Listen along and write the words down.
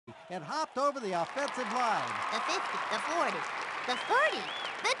and hopped over the offensive line. The 50, the 40, the 30,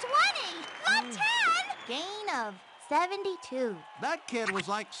 the 20, the 10! Gain of 72. That kid was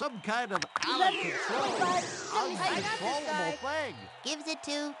like some kind of uncontrollable thing. Gives it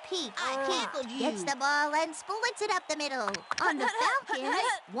to Pete. I tackled you. Gets the ball and splits it up the middle. On the Falcons,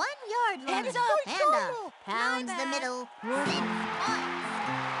 1 yard line. Hands up. Panda pounds My the bad. middle. 6 points.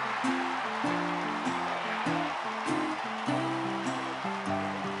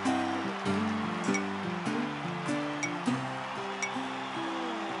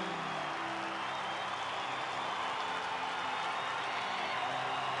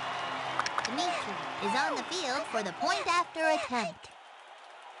 Dimitri is on the field for the point after attempt.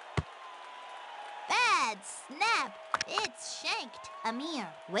 Bad snap. It's shanked. Amir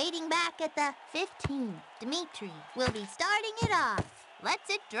waiting back at the 15. Dimitri will be starting it off. Lets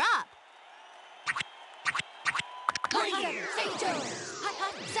it drop. St. Joe's.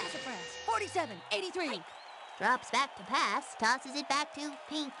 Hot, sassafras. 47, 83. Drops back to pass. Tosses it back to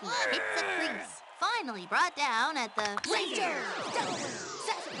Pinky. Hits the crease. Finally brought down at the St. Joe's. Delaware.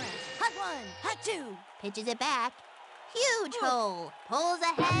 Sassafras. Hot 1, hot 2. Pitches it back. Huge hole. Pulls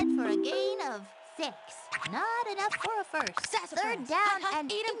ahead for a gain of 6. Not enough for a first. Sassafras. Third down Hot,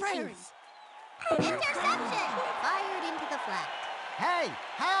 and Eden Prairie. inches. Interception. Fired into the flat. Hey,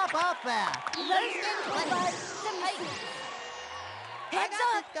 how about that? First and 20. Hands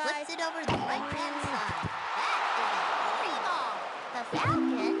up, Flips it over the right-hand side. That is a 3 ball. The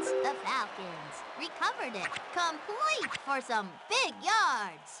Falcons recovered it. Complete for some big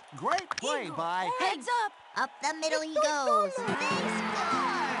yards. Great play by... Heads up. Up the middle he goes. They score.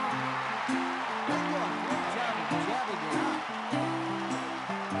 They do a great job of jabbing it up.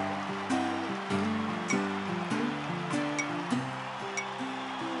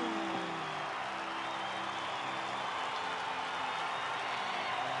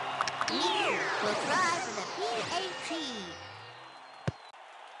 Will try for the PAT.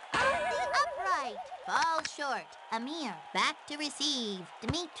 Off the upright. Falls short. Amir back to receive.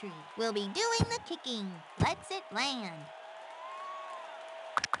 Dimitri will be doing the kicking. Lets it land.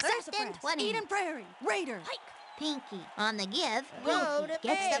 First and Sassafras. 20. Eden Prairie. Raider. Pinky on the give. Road Pinky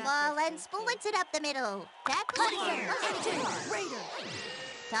gets the advance. ball and splits it up the middle. Tackle here. 82. Raider.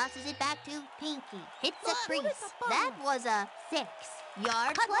 Tosses it back to Pinky. Hits a crease. That was a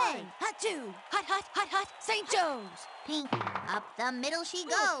 6-yard Hot play. 1, hot 2. Hot. St. Joe's. Pinky up the middle she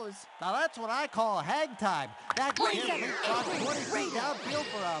goes. Now that's what I call hang time. That kid Raider. leapfrogged 20 feet downfield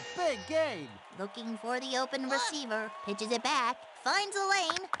for a big gain. Looking for the open receiver. Pitches it back. Finds a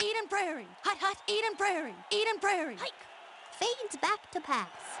lane. Eden Prairie. Hot, Eden Prairie. Eden Prairie. Fades back to pass.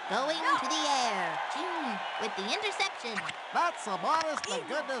 Going to the air. Junior with the interception. That's some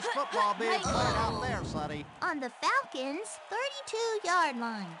honest-to-goodness football being played out there, Sonny. On the Falcons' 32-yard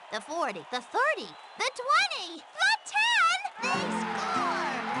line. The 40, the 30, the 20, the 10. They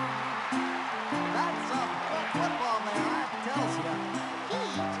score. That's some good football there, I tells you.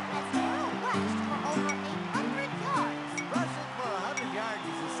 Pete has now rushed for over 100 yards. Rushing for 100 yards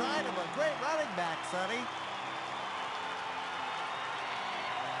is a sign of a great running back, Sonny.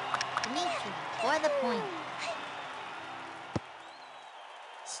 Dimitri for the point.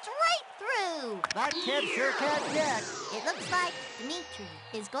 Straight through. That kid sure can kick. It looks like Dimitri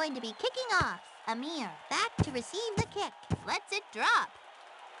is going to be kicking off. Amir back to receive the kick. Lets it drop.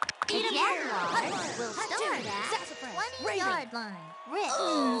 The Eden Jaguars Prairie. will Hot start two. at Sassafras. 20-yard line. Rick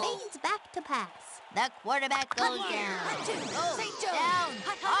fades back to pass. The quarterback goes down. Hot 2. Goes St. Joe's. down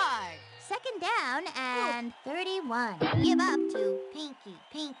Hot. hard. Second down and 31. Give up to Pinky.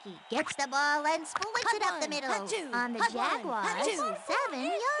 Pinky gets the ball and splits Hot it up the one. middle. Hot two. On the Hot one. Jaguars' Hot two.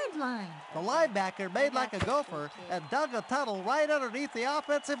 7-yard line. The linebacker made like a gopher and dug a tunnel right underneath the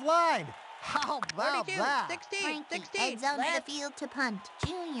offensive line. How about 42, that? 16, Frankie 16. heads onto the Left. field to punt.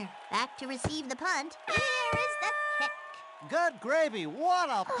 Junior back to receive the punt. Here is the kick. Good gravy, what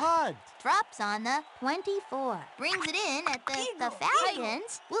a punt! Drops on the 24. Brings it in at the Eagle.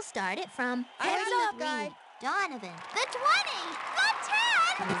 Falcons. We'll start it from Hands 33. up, guy. Donovan. The 20. The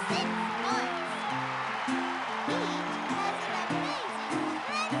 10. 6 points. Pete has an amazing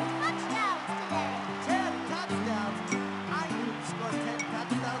 10 touchdowns today. 10 touchdowns? I didn't score 10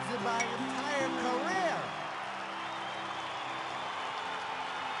 touchdowns in my entire career.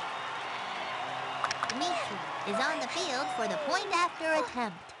 Dimitri is on the field for the point after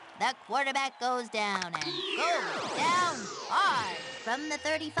attempt. The quarterback goes down and goes down hard. From the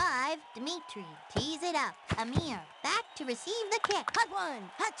 35, Dimitri tees it up. Amir back to receive the kick. Hot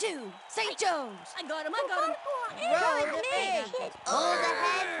 1, hot 2. St. Joe's. I got him. Road advance. Pulls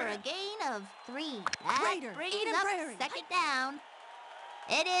ahead for a gain of 3. That Raider, brings Eden up Prairie. second down.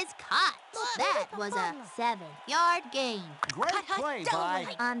 It is caught. That was a 7-yard gain. Great play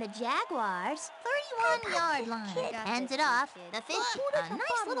by... On the Jaguars' 31-yard line. Hands it off. The 50. A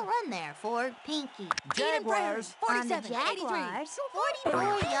nice little run there for Pinky. Jaguars. On the Jaguars'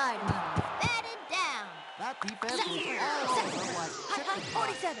 44-yard line. Batted down. That defense was all over them like chicken pox.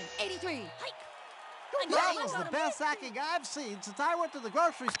 47, 83. Hike. That was the best sacking I've seen since I went to the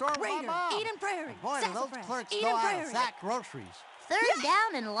grocery store with my Raider, mom. Eden Prairie. Boy, do those Sassafras, clerks Eden know how to Prairie. sack groceries. 3rd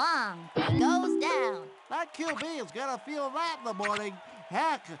down and long. Goes down. That QB is going to feel that in the morning.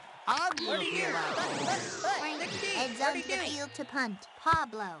 Heck, I'm going to feel that. Frankie heads onto the field to punt.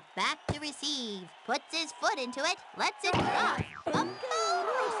 Pablo back to receive. Puts his foot into it. Lets it drop. Risky.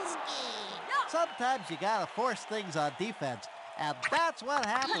 Sometimes you got to force things on defense, and that's what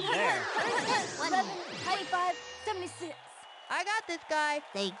happened there. 20. 25, 76. I got this guy.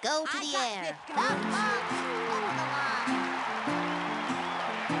 They go to I the got air. this The guy. ball is over the line.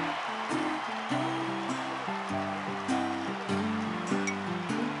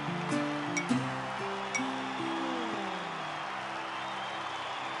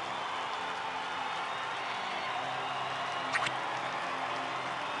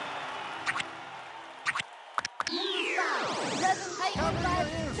 Cover your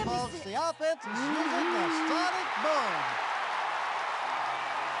ears, folks. The offense is using the sonic boom.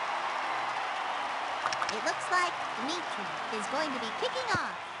 It looks like Dimitri is going to be kicking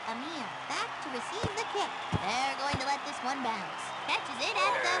off. Amir back to receive the kick. They're going to let this one bounce. Catches it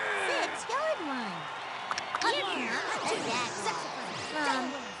at the 6-yard line. Here comes the Jaguars.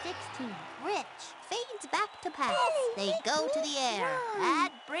 From 16, Rich fades back to pass. They go to the air.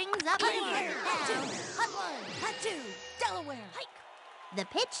 That brings up a Delaware. Hot down. 2. Hot 1. Hot 2. Delaware. Hike. The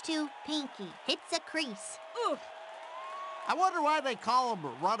pitch to Pinky hits a crease. I wonder why they call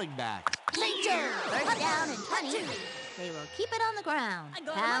them running backs. St. Joe. 1st down and Hot 20. 2. They will keep it on the ground. I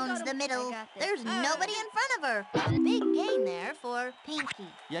got him, I Pounds got the him. middle. I got this. There's nobody in front of her. A big gain there for Pinky.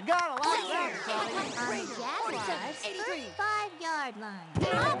 You got to like that, Sonny. On the Raider, Jaguars' 47, 83. 35-yard line.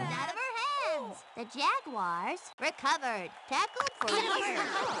 Dropped out of her hands. The Jaguars recovered. Tackled for Raider,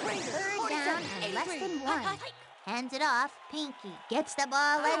 3rd down and less 83. than Hike, 1. hike, hike. Hands it off. Pinky gets the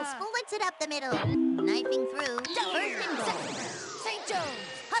ball and splits it up the middle. Knifing through. 1st and goal. St. Joe's.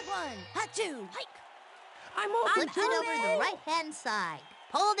 Hot 1. Hot 2. Hike. Flips it over the right-hand side.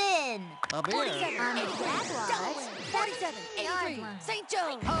 Pulled in. Amir. 47, On the 83. Jaguars' Delaware. 47, 7-yard 83. line. St.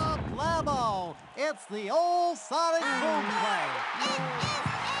 Joe's. Kablamo! It's the old sonic boom play. It is a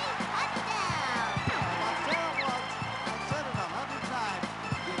touchdown. I've said it once, I've said it 100 times.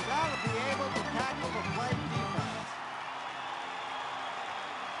 You got to be able to tackle the play defense.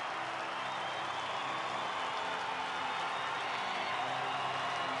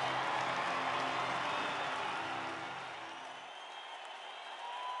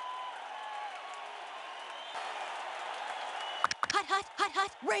 Hot, hot, hot,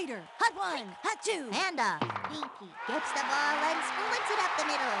 hot. Raider. Hot 1. Hot 2. Handoff. Pinky gets the ball and splits it up the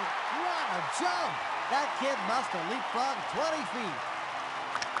middle. What a jump! That kid must have leapfrogged 20 feet.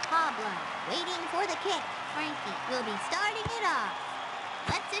 Pablo waiting for the kick. Frankie will be starting it off.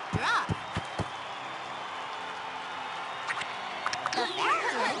 Lets it drop. The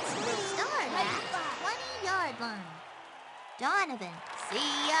Falcons will start at 20-yard line. Donovan.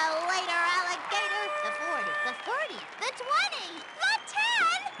 See ya later, alligator. The 40, the 30, the 20, the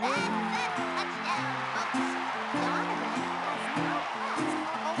 10. That's a touchdown, folks. Donovan has now passed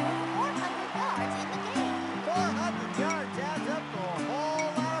for over 400 yards in the game. 400 yards adds up to a whole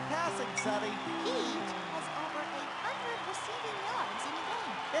lot of passing, Sonny. He has over 800 receiving yards in the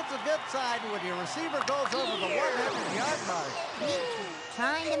game. It's a good sign when your receiver goes over the 100-yard mark. Dimitri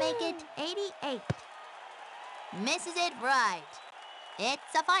trying to make it 88. Misses it right.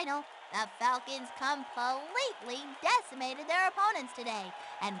 It's a final. The Falcons completely decimated their opponents today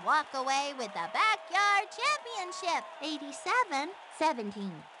and walk away with the backyard championship,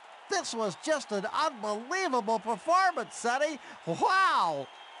 87-17. This was just an unbelievable performance, Sonny. Wow!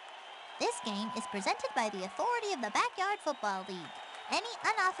 This game is presented by the authority of the Backyard Football League. Any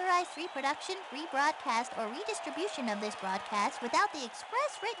unauthorized reproduction, rebroadcast, or redistribution of this broadcast without the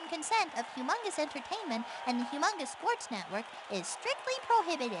express written consent of Humongous Entertainment and the Humongous Sports Network is strictly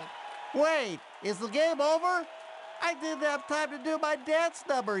prohibited. Wait, is the game over? I didn't have time to do my dance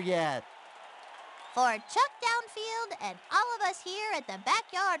number yet. For Chuck Downfield and all of us here at the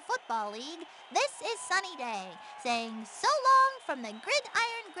Backyard Football League, this is Sunny Day, saying so long from the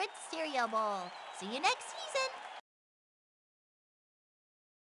Gridiron Grit Cereal Bowl. See you next season.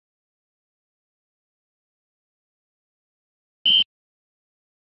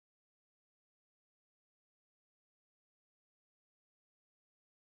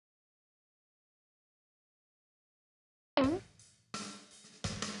 Mm.